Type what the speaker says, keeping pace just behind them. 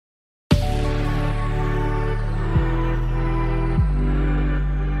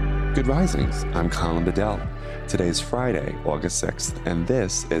Good Risings. I'm Colin Bedell. Today is Friday, August 6th, and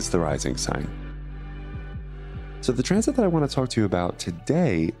this is The Rising Sign. So the transit that I want to talk to you about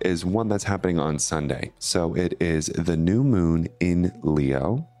today is one that's happening on Sunday. So it is the new moon in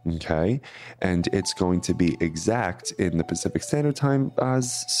Leo, okay? And it's going to be exact in the Pacific Standard Time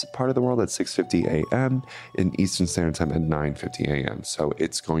part of the world at 6:50 a.m., in Eastern Standard Time at 9:50 a.m. So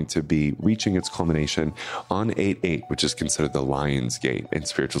it's going to be reaching its culmination on 8/8, which is considered the Lionsgate in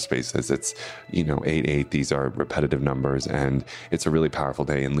spiritual spaces. It's, 8/8, these are repetitive numbers, and it's a really powerful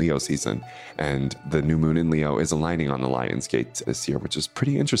day in Leo season. And the new moon in Leo is aligning on the Lionsgate this year, which is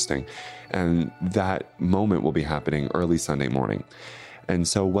pretty interesting. And that moment will be happening early Sunday morning. And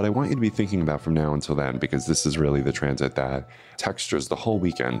so what I want you to be thinking about from now until then, because this is really the transit that textures the whole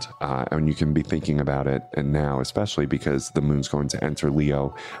weekend, and you can be thinking about it and now, especially because the moon's going to enter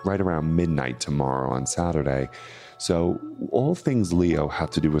Leo right around midnight tomorrow on Saturday. So all things Leo have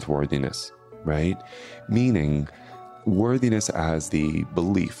to do with worthiness, right? Meaning worthiness as the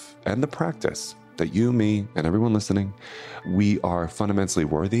belief and the practice that you, me, and everyone listening, we are fundamentally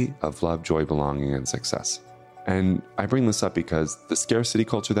worthy of love, joy, belonging, and success. And I bring this up because the scarcity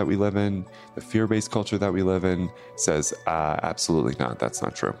culture that we live in, the fear-based culture that we live in says, absolutely not, that's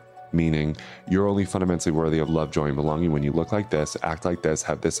not true. Meaning you're only fundamentally worthy of love, joy, and belonging when you look like this, act like this,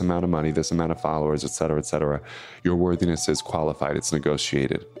 have this amount of money, this amount of followers, et cetera, et cetera. Your worthiness is qualified, it's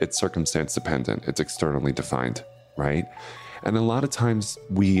negotiated, it's circumstance dependent, it's externally defined, right? And a lot of times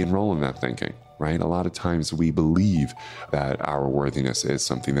we enroll in that thinking, right? A lot of times we believe that our worthiness is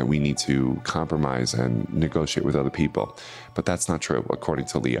something that we need to compromise and negotiate with other people. But that's not true, according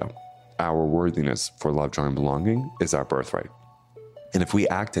to Leo. Our worthiness for love, joy, and belonging is our birthright. And if we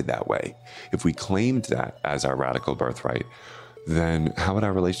acted that way, if we claimed that as our radical birthright, then how would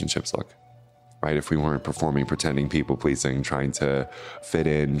our relationships look? Right? If we weren't performing, pretending, people-pleasing, trying to fit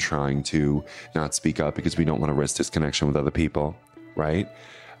in, trying to not speak up because we don't want to risk disconnection with other people, right?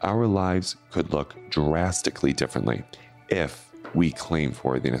 Our lives could look drastically differently if we claim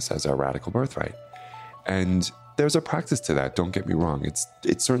worthiness as our radical birthright. And there's a practice to that, don't get me wrong.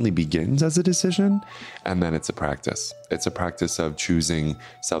 It certainly begins as a decision, and then it's a practice. It's a practice of choosing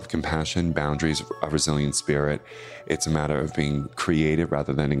self-compassion, boundaries, a resilient spirit. It's a matter of being creative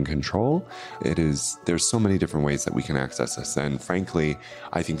rather than in control. There's so many different ways that we can access this. And frankly,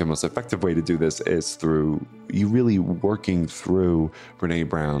 I think the most effective way to do this is through you really working through Brené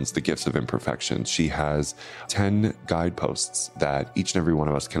Brown's The Gifts of Imperfection. She has 10 guideposts that each and every one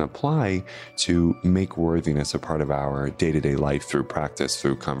of us can apply to make worthiness a part of our day-to-day life through practice,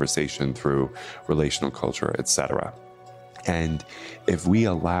 through conversation, through relational culture, etc. And if we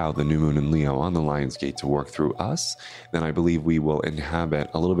allow the new moon in Leo on the Lionsgate to work through us, then I believe we will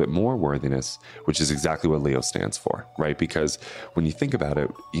inhabit a little bit more worthiness, which is exactly what Leo stands for, right? Because when you think about it,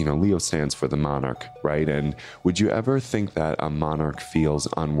 Leo stands for the monarch, right? And would you ever think that a monarch feels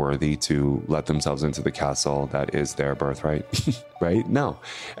unworthy to let themselves into the castle that is their birthright, right? No.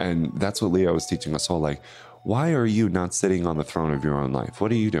 And that's what Leo is teaching us all. Like, why are you not sitting on the throne of your own life?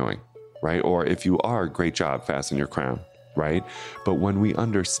 What are you doing, right? Or if you are, great job, fasten your crown. Right? But when we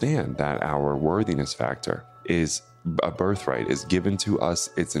understand that our worthiness factor is a birthright, is given to us,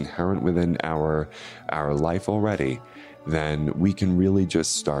 it's inherent within our life already, then we can really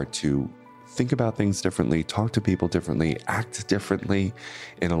just start to think about things differently, talk to people differently, act differently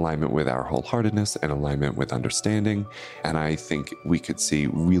in alignment with our wholeheartedness and alignment with understanding. And I think we could see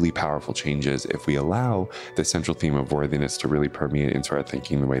really powerful changes if we allow the central theme of worthiness to really permeate into our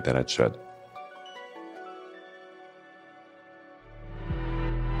thinking the way that it should.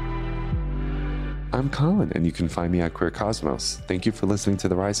 I'm Colin, and you can find me at Queer Cosmos. Thank you for listening to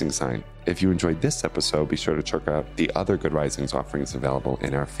The Rising Sign. If you enjoyed this episode, be sure to check out the other Good Risings offerings available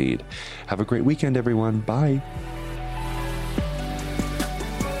in our feed. Have a great weekend, everyone. Bye.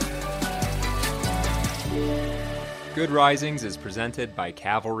 Good Risings is presented by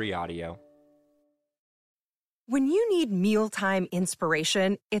Cavalry Audio. When you need mealtime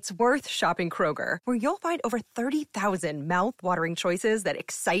inspiration, it's worth shopping Kroger, where you'll find over 30,000 mouth-watering choices that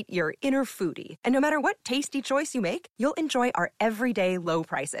excite your inner foodie. And no matter what tasty choice you make, you'll enjoy our everyday low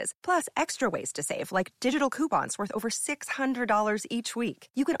prices, plus extra ways to save, like digital coupons worth over $600 each week.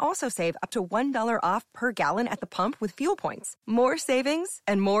 You can also save up to $1 off per gallon at the pump with fuel points. More savings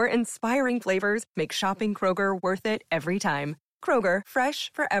and more inspiring flavors make shopping Kroger worth it every time. Kroger,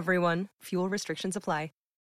 fresh for everyone. Fuel restrictions apply.